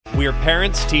We're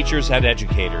parents, teachers, and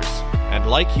educators, and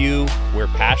like you, we're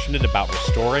passionate about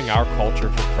restoring our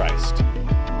culture for Christ.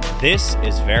 This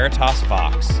is Veritas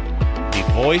Vox, the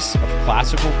voice of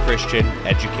classical Christian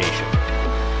education.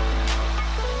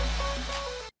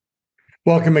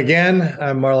 Welcome again.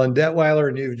 I'm Marlon Detweiler,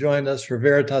 and you've joined us for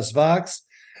Veritas Vox,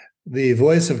 the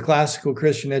voice of classical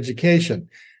Christian education.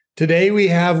 Today we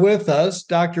have with us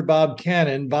Dr. Bob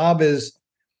Cannon. Bob is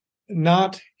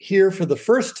not here for the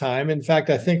first time. In fact,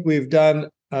 I think we've done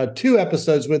 2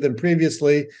 episodes with him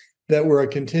previously that were a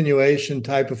continuation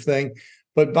type of thing.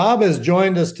 But Bob has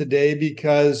joined us today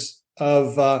because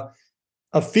of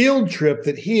a field trip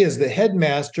that he is the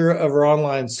headmaster of our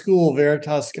online school,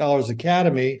 Veritas Scholars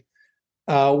Academy,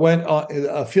 went on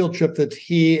a field trip that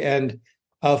he and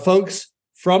folks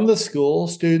from the school,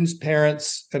 students,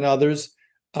 parents, and others,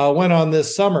 went on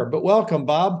this summer. But welcome,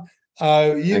 Bob.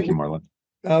 Thank you, Marlon.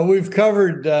 We've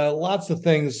covered lots of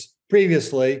things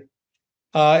previously,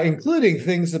 including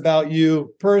things about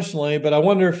you personally, but I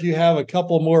wonder if you have a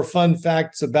couple more fun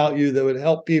facts about you that would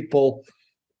help people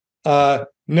know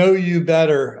you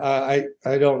better. I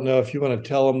don't know if you want to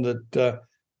tell them that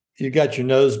you got your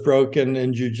nose broken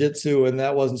in jiu-jitsu and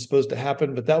that wasn't supposed to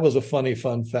happen, but that was a funny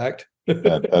fun fact.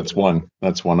 That's one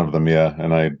of them, yeah.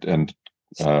 And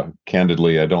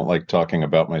candidly, I don't like talking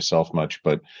about myself much,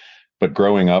 but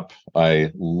growing up,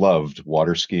 I loved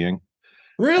water skiing.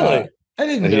 Really? I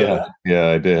didn't know that. Yeah,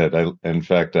 I did. In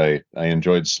fact, I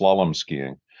enjoyed slalom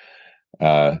skiing.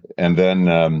 And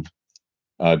then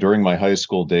during my high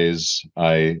school days,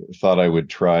 I thought I would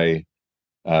try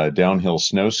downhill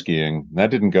snow skiing. That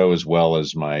didn't go as well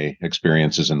as my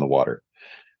experiences in the water.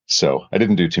 So I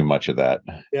didn't do too much of that.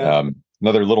 Yeah.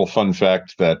 Another little fun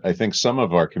fact that I think some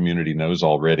of our community knows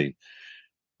already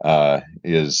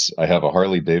is I have a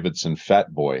Harley Davidson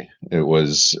Fat Boy. It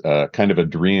was kind of a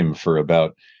dream for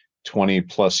about 20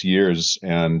 plus years.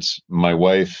 And my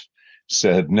wife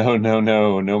said, no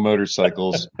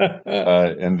motorcycles.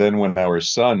 And then when our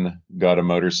son got a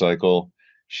motorcycle,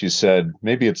 she said,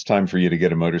 maybe it's time for you to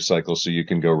get a motorcycle so you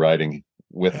can go riding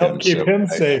with him. Keep him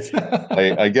safe.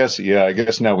 I guess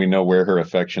now we know where her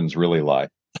affections really lie.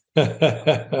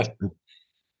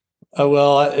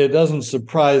 Well, it doesn't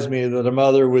surprise me that a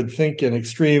mother would think in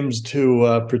extremes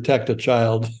to protect a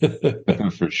child.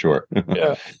 For sure.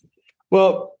 Yeah.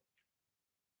 Well,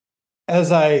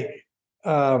 as I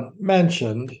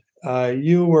mentioned,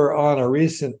 you were on a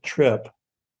recent trip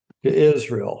to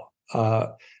Israel.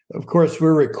 Of course,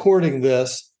 we're recording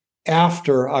this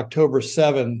after October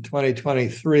 7,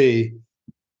 2023.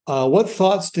 What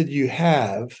thoughts did you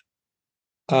have,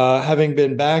 having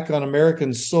been back on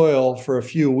American soil for a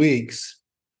few weeks,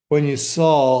 when you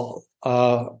saw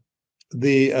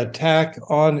the attack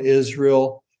on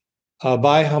Israel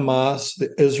by Hamas,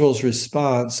 Israel's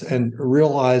response, and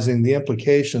realizing the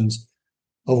implications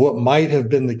of what might have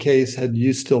been the case had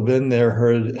you still been there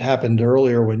or it happened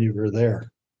earlier when you were there?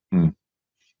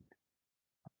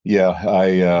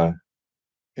 Yeah,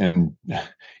 and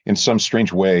in some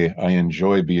strange way, I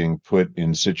enjoy being put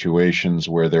in situations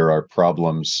where there are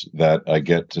problems that I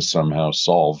get to somehow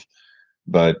solve.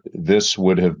 But this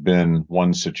would have been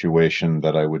one situation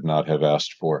that I would not have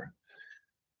asked for.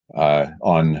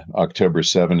 On October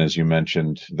 7, as you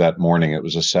mentioned, that morning, it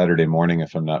was a Saturday morning,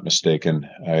 if I'm not mistaken,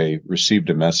 I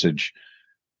received a message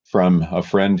from a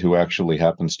friend who actually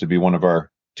happens to be one of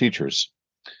our teachers,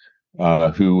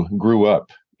 who grew up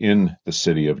in the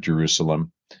city of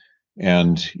Jerusalem.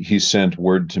 And he sent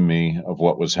word to me of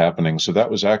what was happening. So that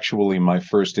was actually my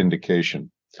first indication.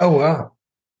 Oh, wow.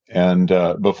 And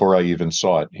before I even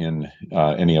saw it in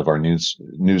any of our news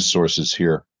sources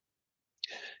here.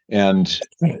 And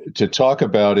to talk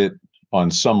about it on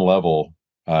some level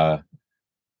it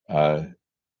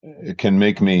can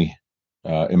make me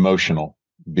emotional,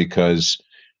 because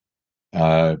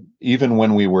even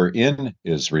when we were in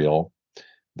Israel,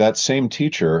 that same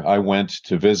teacher I went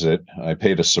to visit, I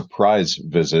paid a surprise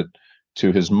visit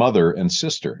to his mother and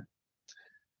sister.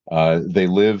 They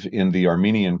live in the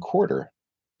Armenian Quarter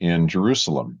in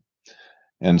Jerusalem.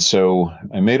 And so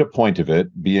I made a point of it,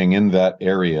 being in that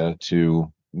area, to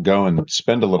go and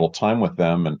spend a little time with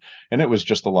them. And it was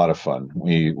just a lot of fun.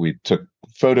 We took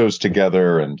photos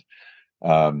together, and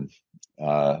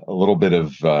a little bit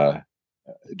of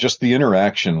just the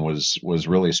interaction was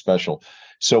really special.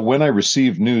 So when I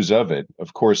received news of it,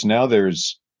 of course, now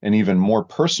there's an even more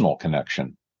personal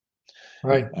connection,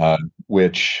 right?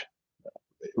 Which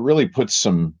really puts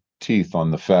some teeth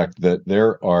on the fact that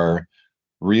there are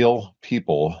real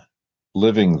people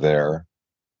living there,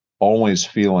 always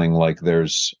feeling like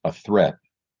there's a threat,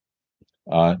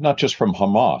 not just from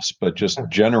Hamas, but just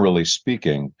generally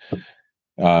speaking.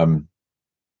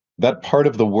 that part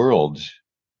of the world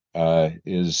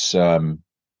is a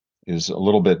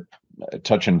little bit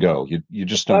touch and go. You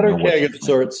just don't know Powder keg of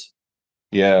sorts.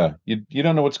 Yeah, you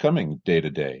don't know what's coming day to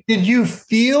day. Did you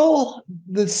feel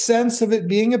the sense of it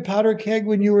being a powder keg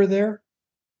when you were there?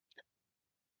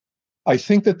 I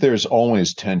think that there's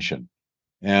always tension.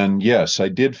 And yes, I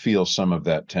did feel some of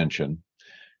that tension.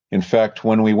 In fact,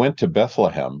 when we went to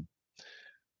Bethlehem,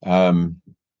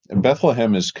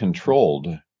 Bethlehem is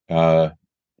controlled by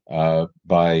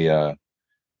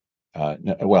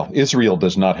Israel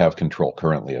does not have control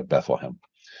currently of Bethlehem.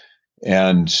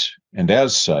 And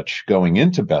as such, going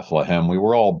into Bethlehem, we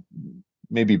were all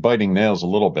maybe biting nails a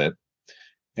little bit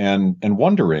and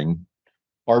wondering,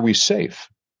 are we safe?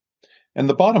 And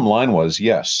the bottom line was,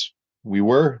 yes, we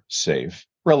were safe,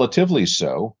 relatively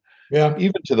so,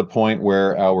 even to the point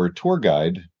where our tour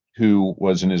guide, who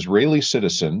was an Israeli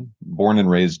citizen, born and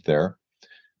raised there,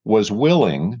 was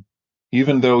willing,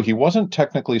 even though he wasn't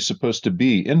technically supposed to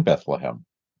be in Bethlehem,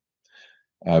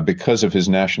 because of his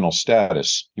national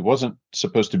status. He wasn't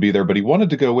supposed to be there, but he wanted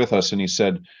to go with us. And he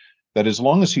said that as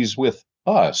long as he's with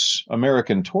us,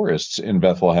 American tourists in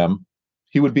Bethlehem,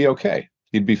 he would be okay.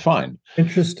 He'd be fine.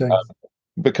 Interesting.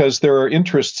 Because there are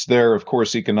interests there, of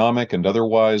course, economic and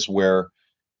otherwise, where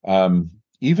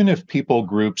even if people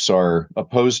groups are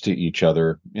opposed to each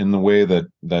other in the way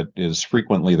that is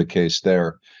frequently the case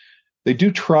there, they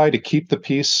do try to keep the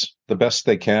peace the best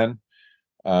they can,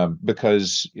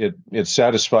 because it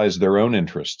satisfies their own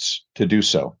interests to do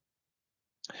so.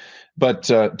 But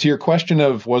to your question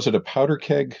of, was it a powder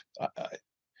keg?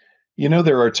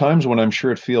 There are times when I'm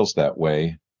sure it feels that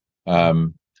way,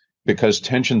 because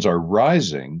tensions are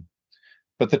rising,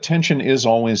 but the tension is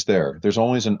always there. There's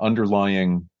always an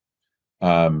underlying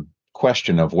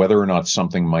question of whether or not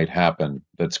something might happen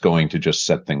that's going to just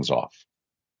set things off.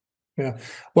 Yeah.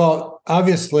 Well,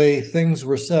 obviously, things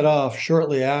were set off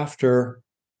shortly after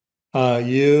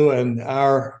you and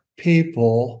our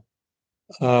people,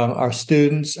 our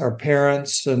students, our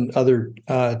parents, and other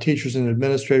teachers and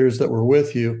administrators that were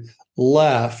with you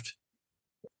left.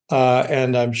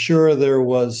 And I'm sure there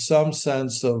was some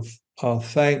sense of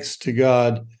thanks to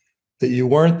God that you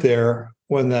weren't there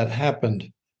when that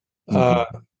happened.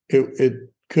 Mm-hmm. It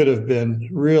could have been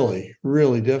really,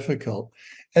 really difficult.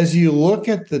 As you look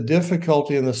at the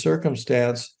difficulty and the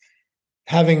circumstance,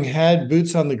 having had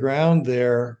boots on the ground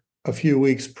there a few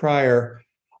weeks prior,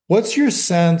 what's your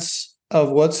sense of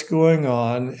what's going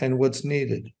on and what's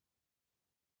needed?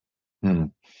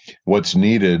 What's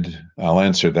needed, I'll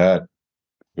answer that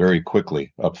very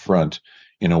quickly up front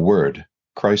in a word: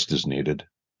 Christ is needed.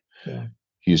 Yeah.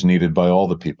 He's needed by all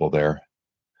the people there.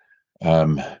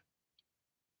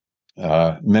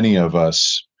 Many of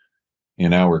us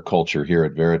in our culture here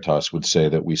at Veritas would say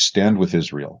that we stand with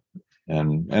Israel,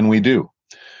 and we do.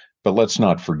 But let's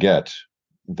not forget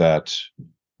that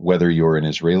whether you're an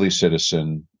Israeli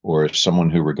citizen or someone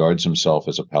who regards himself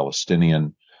as a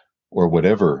Palestinian or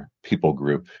whatever people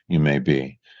group you may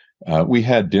be, we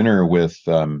had dinner with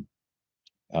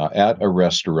at a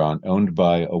restaurant owned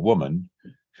by a woman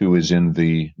who is in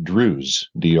the Druze,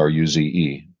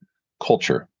 D-R-U-Z-E,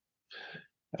 culture.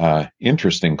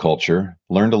 Interesting culture.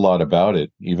 Learned a lot about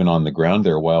it, even on the ground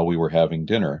there while we were having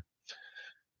dinner.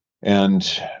 And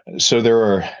so there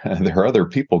are other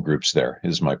people groups there,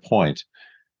 is my point.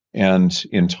 And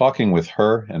in talking with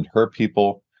her and her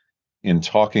people, in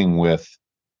talking with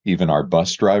even our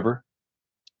bus driver,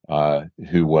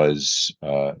 who was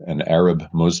an Arab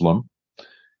Muslim,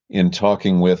 in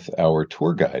talking with our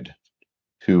tour guide,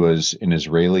 who was an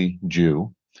Israeli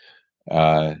Jew,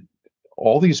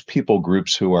 all these people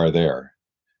groups who are there,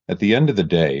 at the end of the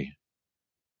day,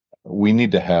 we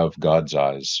need to have God's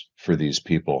eyes for these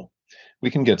people. We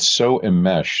can get so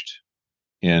enmeshed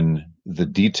in the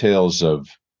details of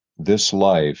this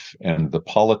life and the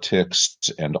politics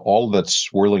and all that's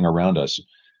swirling around us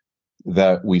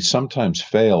that we sometimes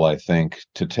fail, I think,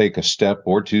 to take a step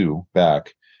or two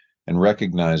back and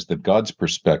recognize that God's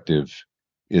perspective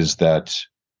is that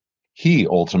He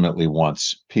ultimately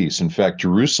wants peace. In fact,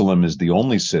 Jerusalem is the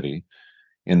only city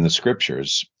in the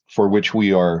scriptures for which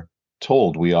we are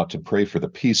told we ought to pray for the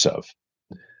peace of.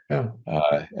 Yeah.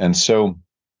 And so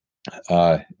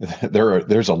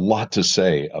there's a lot to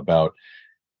say about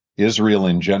Israel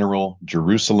in general,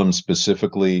 Jerusalem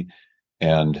specifically,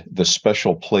 and the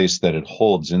special place that it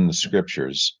holds in the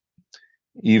scriptures.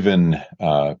 Even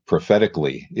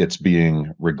prophetically, it's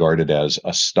being regarded as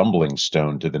a stumbling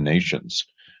stone to the nations.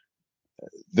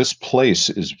 This place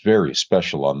is very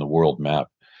special on the world map,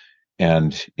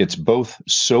 and it's both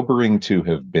sobering to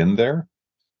have been there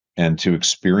and to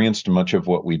experience much of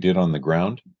what we did on the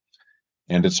ground,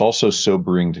 And it's also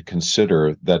sobering to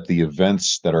consider that the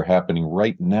events that are happening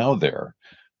right now there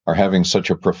are having such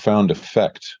a profound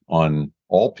effect on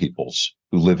all peoples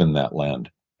who live in that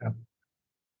land.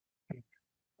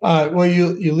 Well,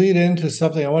 you lead into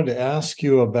something I wanted to ask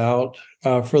you about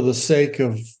for the sake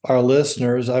of our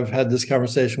listeners. I've had this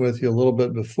conversation with you a little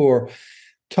bit before.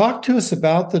 Talk to us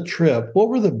about the trip. What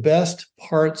were the best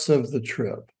parts of the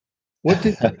trip? What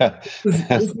did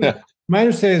my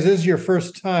understanding is this is your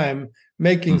first time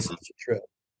making such a trip.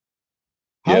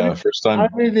 First time. How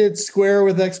did it square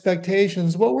with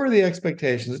expectations? What were the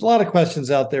expectations? There's a lot of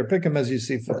questions out there. Pick them as you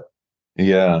see fit.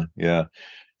 Yeah.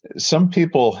 Some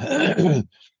people,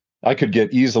 I could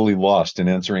get easily lost in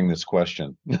answering this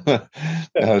question.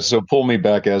 So pull me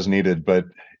back as needed. But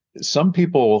some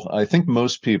people, I think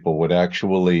most people would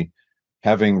actually,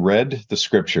 having read the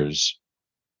scriptures,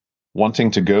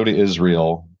 wanting to go to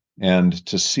Israel and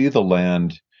to see the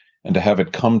land and to have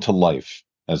it come to life,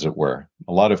 as it were.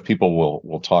 A lot of people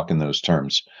will talk in those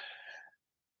terms.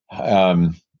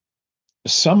 Some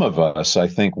of us, I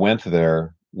think, went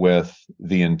there with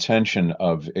the intention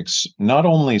of not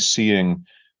only seeing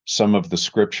some of the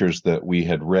scriptures that we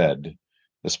had read,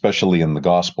 especially in the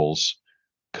Gospels,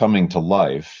 coming to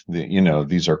life.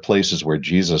 These are places where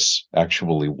Jesus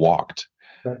actually walked.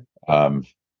 Right.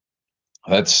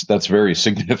 That's very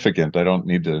significant. I don't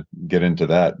need to get into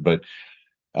that, but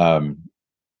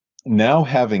now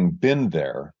having been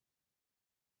there,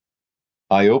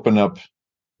 I open up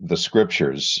the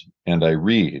scriptures and I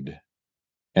read,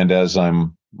 and as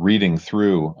I'm reading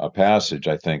through a passage,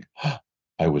 I think,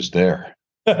 I was there.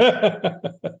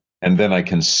 And then I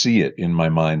can see it in my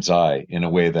mind's eye in a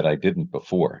way that I didn't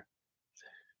before.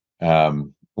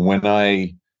 When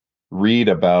I read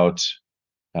about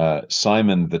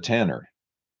Simon the tanner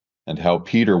and how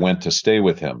Peter went to stay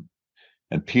with him,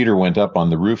 and Peter went up on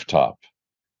the rooftop,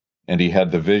 and he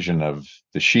had the vision of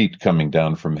the sheet coming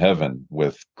down from heaven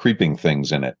with creeping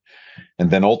things in it.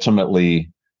 And then ultimately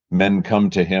men come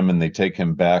to him and they take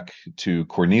him back to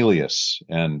Cornelius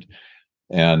and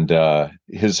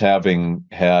his having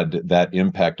had that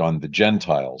impact on the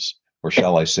Gentiles, or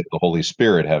shall I say the Holy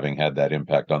Spirit having had that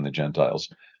impact on the Gentiles.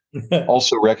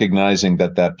 Also recognizing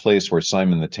that place where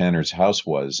Simon the tanner's house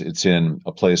was, it's in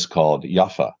a place called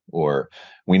Jaffa, or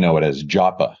we know it as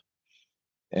Joppa.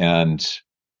 And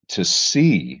to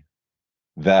see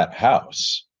that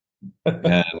house,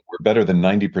 and we're better than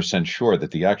 90% sure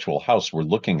that the actual house we're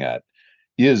looking at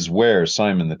is where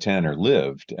Simon the tanner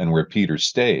lived and where Peter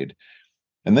stayed.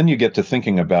 And then you get to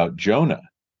thinking about Jonah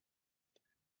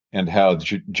and how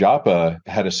Joppa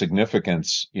had a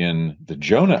significance in the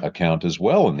Jonah account as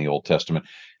well in the Old Testament.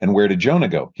 And where did Jonah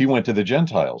go? He went to the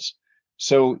Gentiles.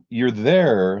 So you're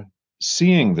there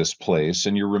seeing this place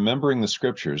and you're remembering the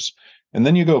scriptures. And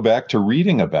then you go back to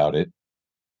reading about it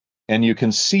and you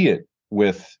can see it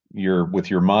with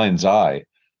your mind's eye.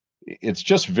 It's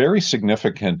just very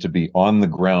significant to be on the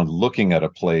ground looking at a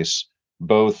place,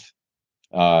 both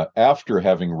after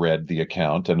having read the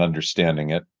account and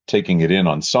understanding it, taking it in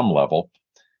on some level,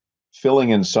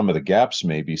 filling in some of the gaps,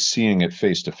 maybe seeing it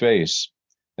face to face,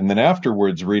 and then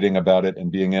afterwards reading about it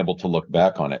and being able to look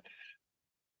back on it.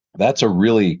 That's a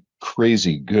really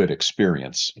crazy good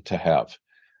experience to have.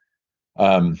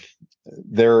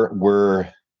 There were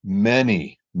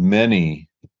many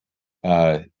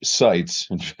sites.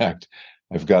 In fact,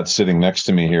 I've got sitting next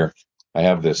to me here, I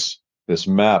have this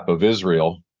map of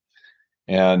Israel.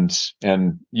 And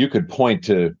you could point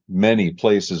to many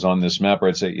places on this map where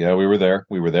I'd say, yeah, we were there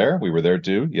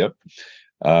too. Yep.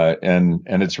 And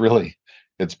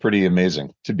it's pretty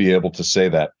amazing to be able to say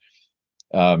that.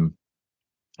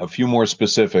 A few more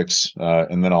specifics,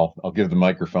 and then I'll give the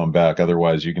microphone back.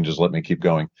 Otherwise, you can just let me keep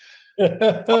going.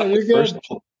 You're good.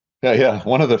 Yeah.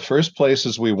 One of the first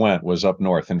places we went was up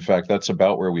north. In fact, that's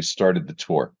about where we started the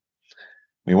tour.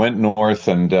 We went north,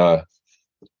 and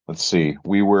let's see,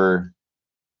 we were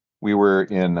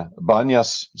in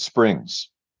Banyas Springs,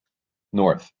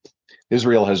 north.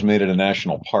 Israel has made it a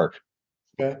national park.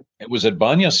 Okay. It was at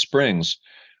Banyas Springs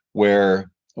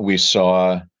where we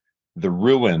saw the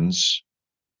ruins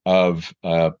of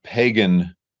a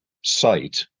pagan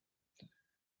site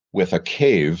with a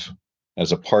cave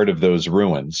as a part of those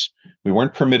ruins. We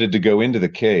weren't permitted to go into the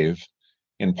cave,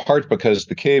 in part because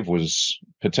the cave was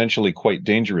potentially quite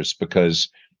dangerous because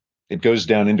it goes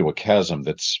down into a chasm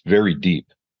that's very deep.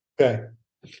 Okay.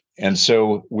 And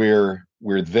so we're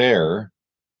there,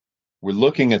 we're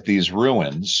looking at these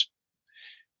ruins,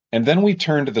 and then we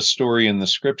turn to the story in the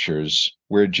scriptures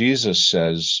where Jesus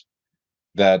says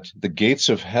that the gates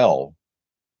of hell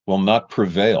will not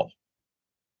prevail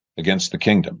against the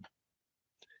kingdom.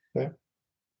 Okay.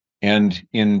 And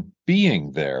in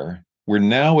being there, we're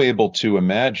now able to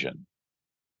imagine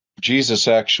Jesus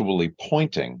actually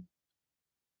pointing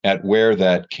at where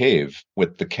that cave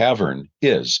with the cavern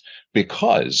is,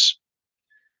 because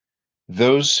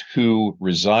those who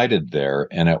resided there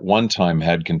and at one time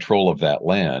had control of that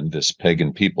land, this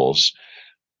pagan peoples,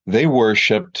 they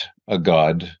worshipped a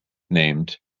god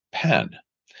named Pan.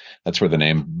 That's where the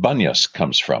name Bunyas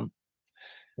comes from.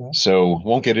 Yeah. So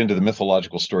won't get into the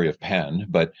mythological story of Pan,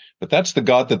 but that's the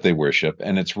god that they worship,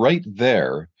 and it's right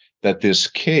there that this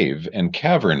cave and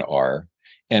cavern are,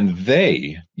 and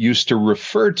they used to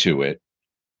refer to it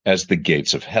as the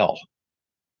gates of hell.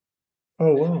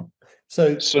 Oh, wow.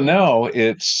 So now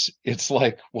it's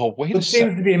like, well, wait a second. It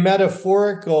seems to be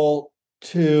metaphorical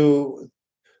to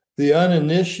the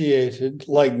uninitiated,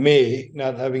 like me,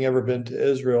 not having ever been to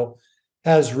Israel,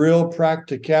 has real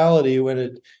practicality when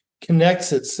it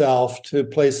connects itself to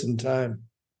place and time.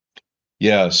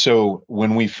 Yeah, so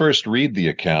when we first read the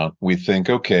account, we think,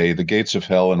 okay, the gates of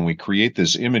hell, and we create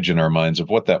this image in our minds of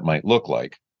what that might look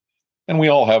like. And we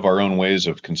all have our own ways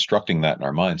of constructing that in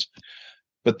our minds.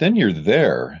 But then you're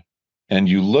there and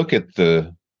you look at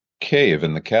the cave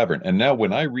and the cavern. And now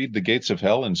when I read the gates of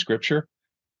hell in scripture,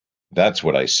 that's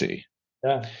what I see.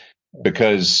 Yeah.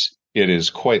 Because it is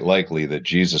quite likely that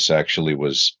Jesus actually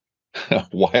was,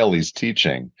 while he's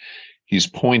teaching, he's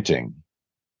pointing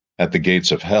at the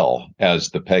gates of hell as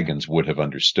the pagans would have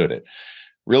understood it.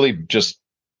 Really just,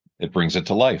 it brings it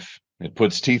to life. It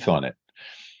puts teeth on it.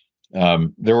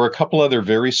 There were a couple other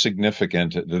very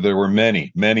significant, there were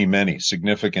many, many, many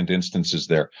significant instances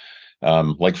there.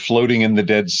 Like floating in the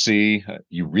Dead Sea.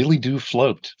 You really do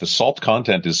float. The salt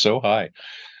content is so high.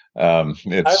 I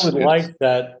would like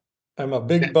that. I'm a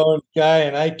big boned guy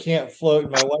and I can't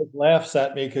float. My wife laughs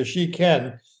at me because she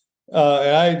can.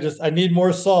 And I need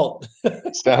more salt.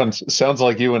 Sounds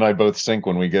like you and I both sink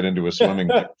when we get into a swimming.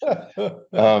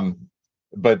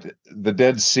 But the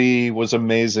Dead Sea was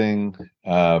amazing.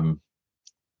 There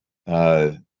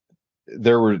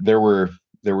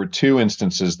were two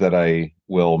instances that I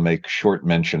will make short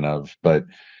mention of, but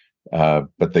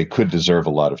they could deserve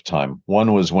a lot of time.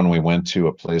 One was when we went to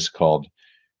a place called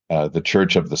the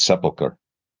Church of the Sepulchre,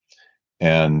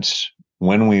 and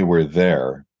when we were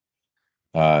there,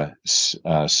 Sam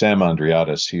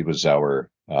Andriatis, he was our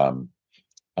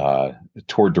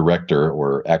tour director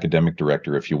or academic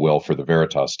director, if you will, for the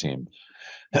Veritas team.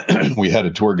 We had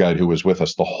a tour guide who was with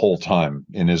us the whole time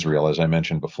in Israel, as I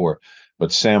mentioned before,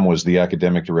 but Sam was the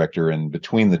academic director, and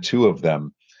between the two of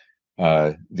them,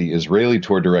 the Israeli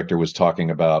tour director was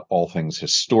talking about all things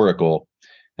historical,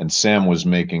 and Sam was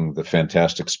making the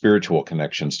fantastic spiritual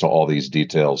connections to all these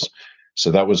details.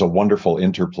 So that was a wonderful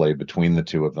interplay between the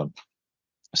two of them.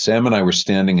 Sam and I were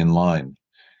standing in line,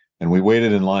 and we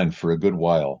waited in line for a good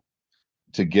while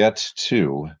to get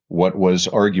to what was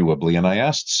arguably, and I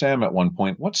asked Sam at one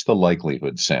point, what's the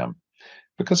likelihood, Sam?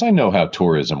 Because I know how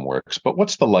tourism works, but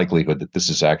what's the likelihood that this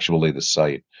is actually the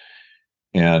site?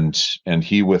 And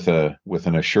he, with an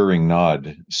assuring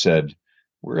nod, said,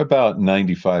 we're about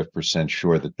 95%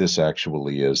 sure that this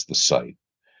actually is the site.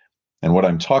 And what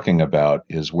I'm talking about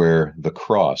is where the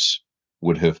cross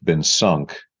would have been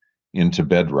sunk into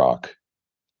bedrock,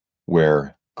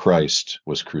 where Christ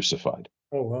was crucified.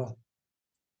 Oh, wow.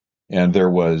 And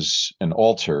there was an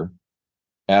altar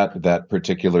at that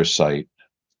particular site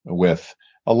with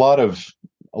a lot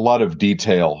of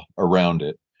detail around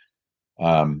it.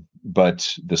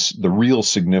 But the real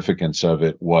significance of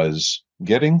it was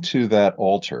getting to that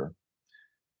altar,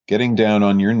 getting down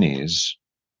on your knees,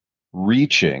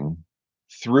 reaching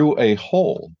through a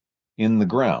hole in the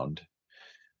ground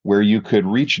where you could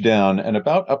reach down, and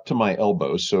about up to my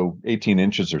elbow, so 18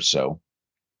 inches or so,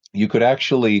 you could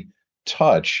actually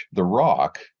touch the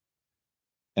rock,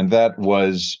 and that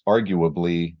was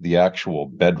arguably the actual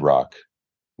bedrock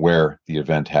where the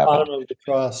event happened. The bottom of the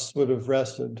cross would have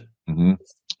rested. Mm-hmm.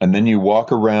 And then you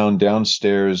walk around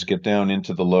downstairs, get down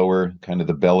into the lower, kind of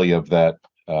the belly of that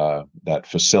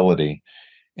facility,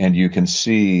 and you can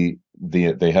see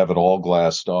they have it all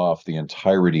glassed off, the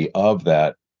entirety of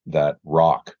that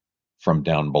rock from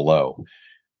down below.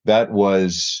 That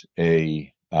was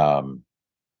an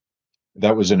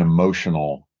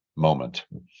emotional moment.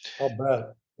 I'll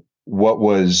bet. What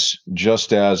was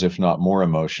just as, if not more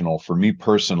emotional for me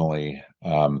personally,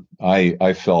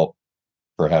 I felt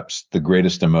perhaps the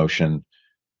greatest emotion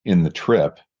in the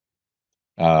trip,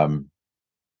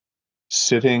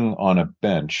 sitting on a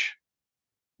bench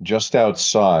just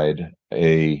outside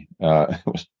it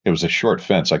was a short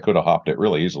fence. I could have hopped it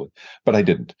really easily, but I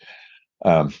didn't.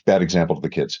 Bad example to the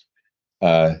kids.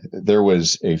 There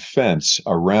was a fence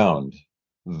around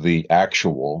the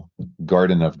actual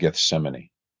Garden of Gethsemane.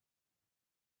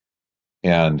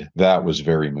 And that was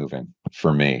very moving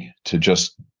for me, to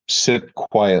just sit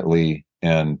quietly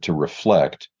and to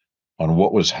reflect on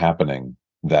what was happening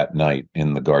that night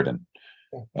in the garden,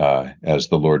 as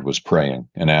the Lord was praying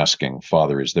and asking,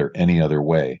 Father, is there any other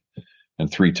way?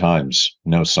 And 3 times,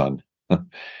 no, son,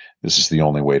 this is the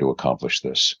only way to accomplish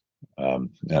this.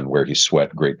 And where he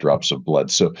sweat great drops of blood.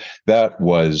 So that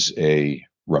was a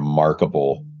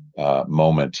remarkable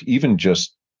moment, even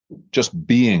just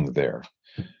being there,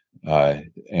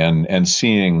 and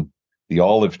seeing the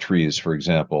olive trees, for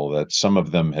example, that some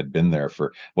of them had been there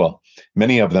for, well,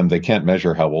 many of them, they can't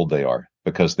measure how old they are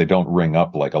because they don't ring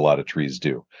up like a lot of trees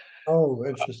do. Oh,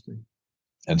 interesting.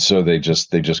 And so they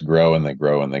just grow and they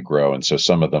grow and they grow. And so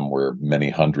some of them were many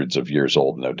hundreds of years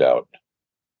old, no doubt.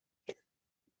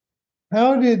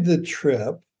 How did the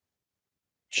trip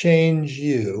change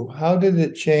you? How did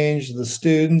it change the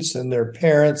students and their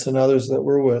parents and others that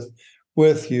were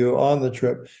with you on the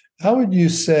trip? How would you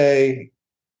say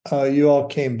you all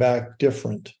came back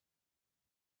different?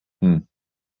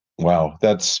 Wow,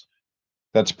 that's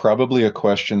probably a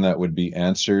question that would be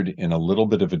answered in a little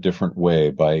bit of a different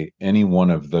way by any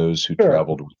one of those who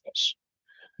traveled with us.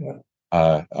 Yeah.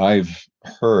 I've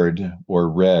heard or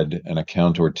read an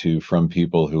account or two from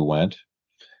people who went,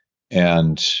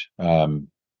 and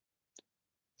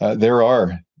there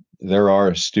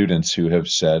are students who have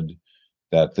said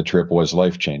that the trip was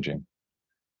life-changing.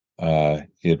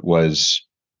 It was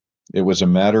a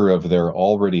matter of their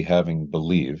already having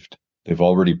believed. They've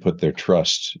already put their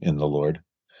trust in the Lord,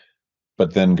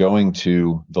 but then going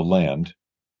to the land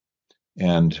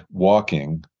and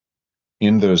walking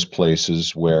in those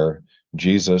places where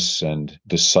Jesus and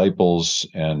disciples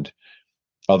and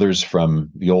others from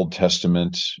the Old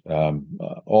Testament,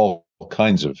 all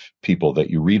kinds of people that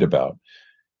you read about,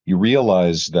 you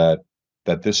realize that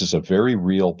this is a very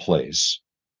real place.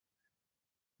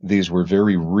 These were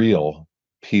very real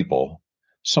people,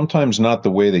 sometimes not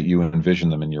the way that you envision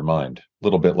them in your mind, a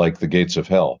little bit like the gates of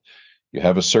hell. You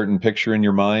have a certain picture in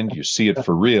your mind, you see it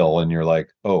for real, and you're like,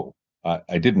 oh,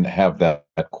 I didn't have that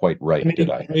quite right,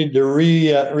 did I? I need to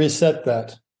reset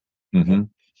that. Mm-hmm.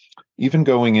 Even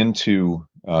going into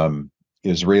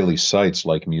Israeli sites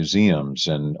like museums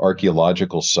and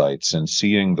archaeological sites and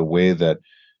seeing the way that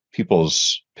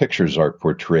people's pictures are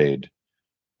portrayed.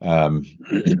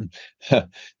 There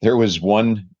was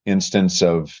one instance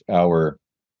of our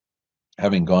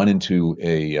having gone into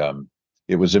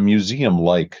it was a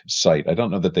museum-like site. I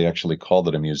don't know that they actually called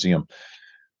it a museum,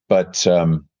 but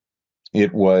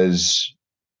it was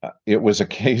a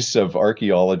case of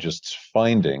archaeologists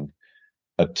finding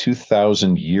a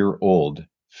 2,000-year-old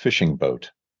fishing boat,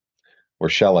 or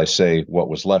shall I say, what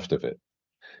was left of it.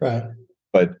 Right.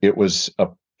 But it was a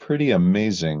pretty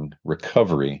amazing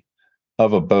recovery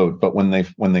of a boat. But when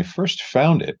they first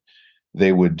found it,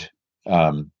 they would,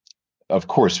 of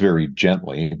course, very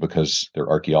gently, because they're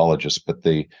archaeologists, but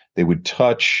they would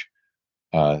touch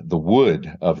the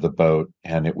wood of the boat,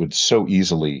 and it would so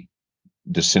easily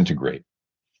disintegrate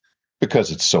because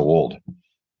it's so old.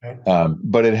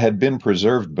 But it had been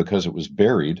preserved because it was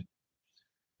buried,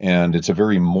 and it's a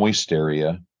very moist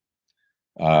area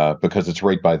because it's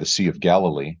right by the Sea of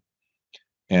Galilee.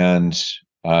 And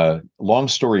long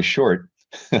story short,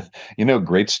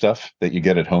 great stuff that you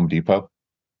get at Home Depot.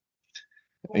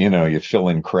 You fill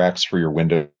in cracks for your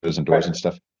windows and doors and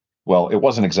stuff. Well, it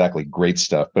wasn't exactly great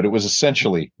stuff, but it was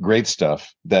essentially great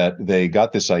stuff that they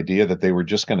got this idea that they were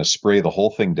just going to spray the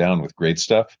whole thing down with great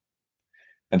stuff.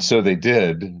 And so they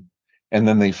did. And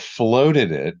then they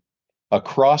floated it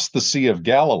across the Sea of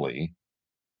Galilee.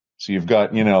 So you've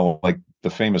got, like the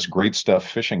famous great stuff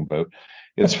fishing boat.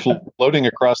 It's floating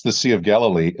across the Sea of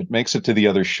Galilee. It makes it to the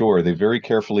other shore. They very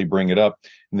carefully bring it up,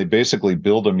 and they basically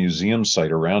build a museum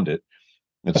site around it.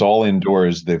 It's all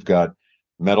indoors. They've got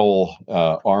metal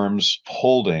arms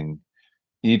holding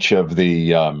each of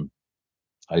the,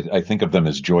 I think of them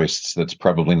as joists. That's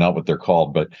probably not what they're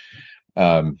called, but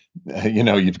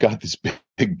you've got this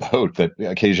big boat that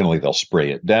occasionally they'll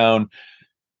spray it down,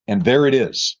 and there it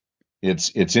is.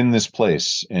 It's in this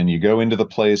place, and you go into the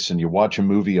place and you watch a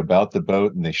movie about the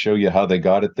boat, and they show you how they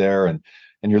got it there, and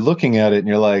you're looking at it and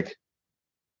you're like,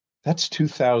 that's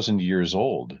 2,000 years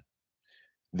old.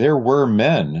 There were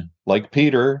men like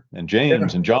Peter and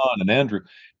James and John and Andrew.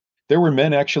 There were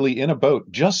men actually in a boat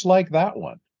just like that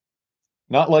one.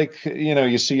 Not like,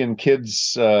 you see in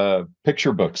kids'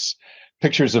 picture books,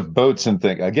 pictures of boats and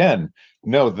things. Again,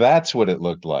 no, that's what it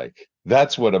looked like.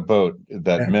 That's what a boat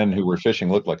that men who were fishing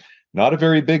looked like. Not a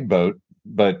very big boat,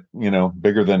 but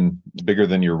bigger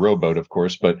than your rowboat, of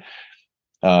course. But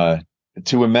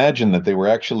to imagine that they were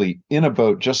actually in a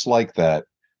boat just like that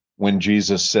when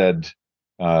Jesus said,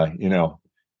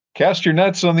 cast your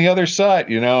nets on the other side,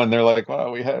 and they're like,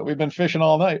 well, we've been fishing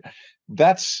all night.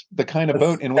 That's the kind of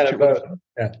boat in which it was.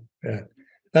 Yeah.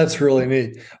 That's really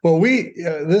neat. Well,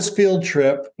 this field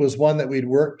trip was one that we'd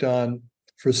worked on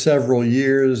for several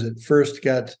years. It first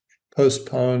got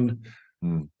postponed,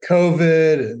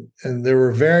 COVID, and there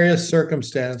were various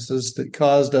circumstances that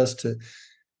caused us to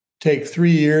take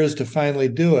 3 years to finally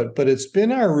do it. But it's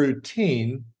been our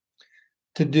routine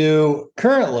to do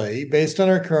currently, based on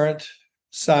our current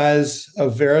size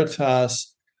of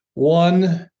Veritas,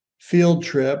 one field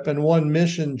trip and one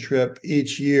mission trip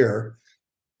each year.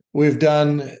 We've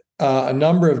done a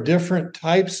number of different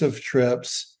types of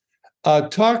trips.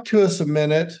 Talk to us a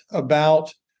minute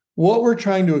about what we're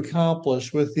trying to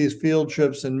accomplish with these field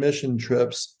trips and mission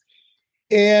trips,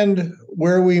 and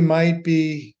where we might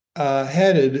be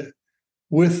headed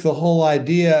with the whole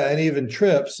idea and even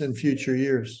trips in future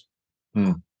years.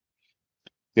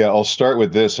 Yeah, I'll start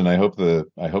with this, and I hope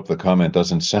the comment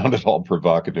doesn't sound at all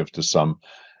provocative to some,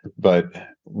 but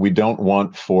we don't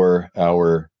want for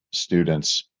our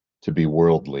students to be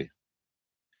worldly,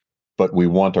 but we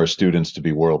want our students to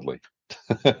be worldly.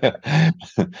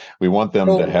 We want them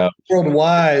to have world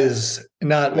wise,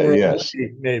 not worldly, yes.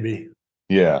 Maybe.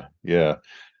 Yeah.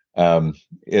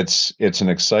 It's an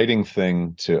exciting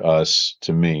thing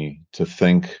to me, to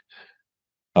think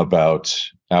about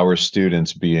our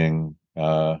students being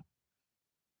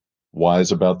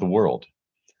wise about the world.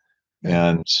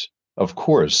 And of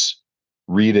course,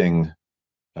 reading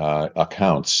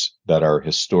accounts that are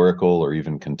historical or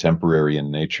even contemporary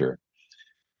in nature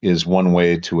is one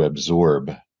way to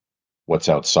absorb what's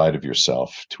outside of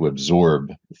yourself, to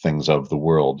absorb things of the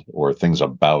world or things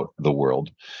about the world.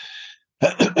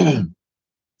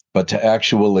 But to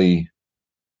actually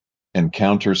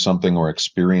encounter something or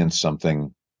experience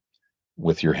something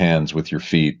with your hands, with your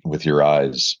feet, with your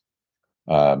eyes,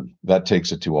 that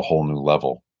takes it to a whole new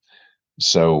level.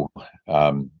 So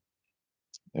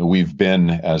we've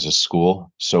been, as a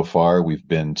school, so far, we've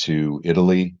been to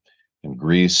Italy and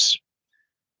Greece.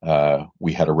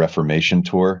 We had a Reformation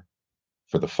tour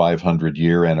for the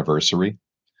 500-year anniversary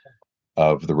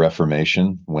of the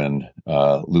Reformation, when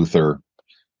Luther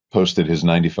posted his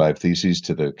 95 Theses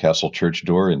to the castle church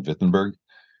door in Wittenberg.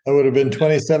 That would have been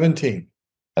 2017.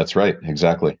 That's right,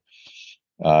 exactly.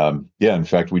 In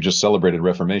fact, we just celebrated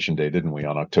Reformation Day, didn't we,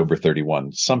 on October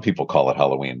 31? Some people call it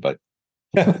Halloween, but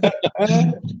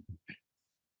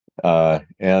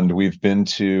and we've been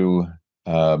to,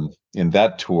 in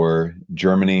that tour,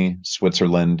 Germany,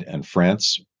 Switzerland, and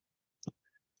France.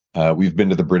 We've been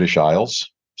to the British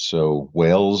Isles, so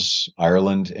Wales,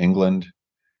 Ireland, England.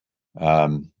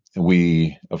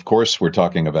 We, of course, we're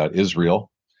talking about Israel.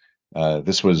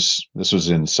 This was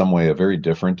in some way a very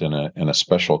different and a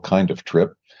special kind of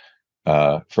trip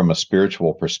from a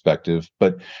spiritual perspective.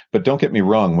 But don't get me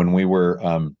wrong, when we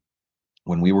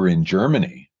were in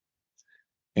Germany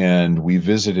and we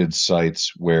visited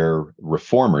sites where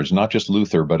reformers, not just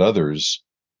Luther but others,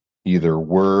 either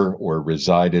were or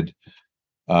resided,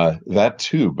 that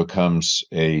too becomes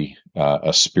a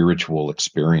spiritual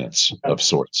experience of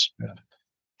sorts.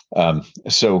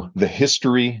 So the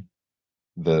history,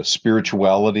 the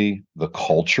spirituality, the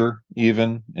culture,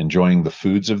 even enjoying the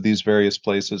foods of these various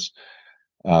places.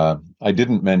 I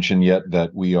didn't mention yet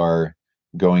that we are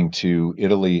going to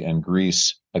Italy and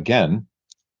Greece again.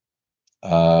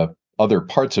 Other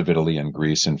parts of Italy and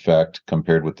Greece, in fact,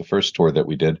 compared with the first tour that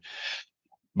we did.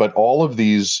 But all of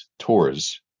these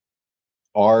tours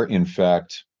are, in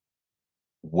fact,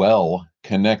 well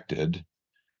connected,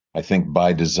 I think,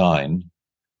 by design,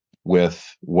 with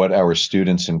what our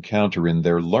students encounter in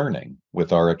their learning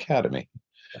with our academy,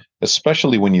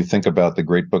 especially when you think about the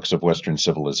great books of Western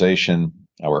civilization,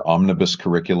 our omnibus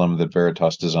curriculum that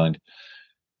Veritas designed.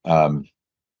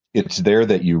 It's there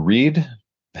that you read,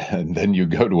 and then you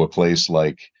go to a place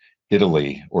like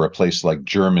Italy or a place like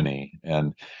Germany,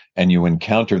 and you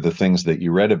encounter the things that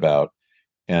you read about.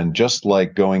 And just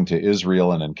like going to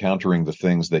Israel and encountering the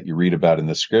things that you read about in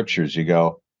the scriptures, you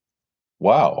go,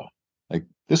 wow, like,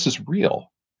 this is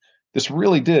real. This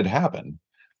really did happen.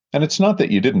 And it's not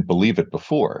that you didn't believe it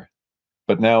before,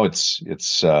 but now it's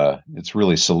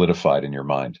really solidified in your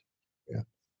mind.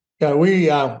 Yeah,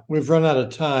 we've run out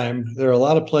of time. There are a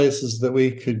lot of places that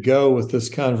we could go with this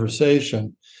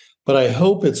conversation, but I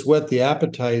hope it's whet the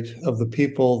appetite of the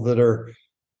people that are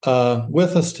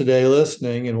with us today,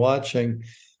 listening and watching,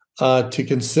 to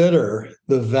consider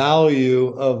the value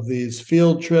of these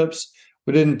field trips.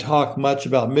 We didn't talk much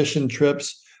about mission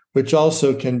trips, which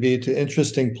also can be to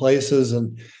interesting places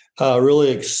and really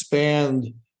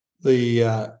expand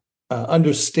the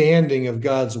understanding of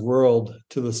God's world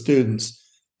to the students.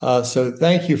 So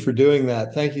thank you for doing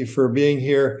that. Thank you for being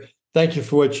here. Thank you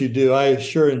for what you do. I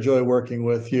sure enjoy working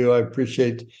with you. I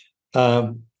appreciate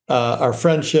our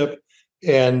friendship,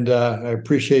 and I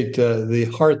appreciate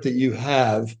the heart that you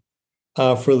have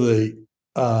for the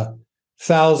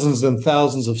thousands and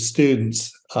thousands of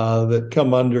students that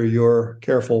come under your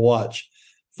careful watch.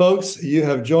 Folks, you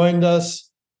have joined us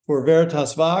for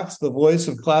Veritas Vox, the voice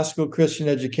of classical Christian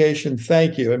education.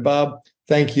 Thank you. And Bob,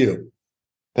 thank you.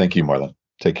 Thank you, Marlon.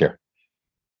 Take care.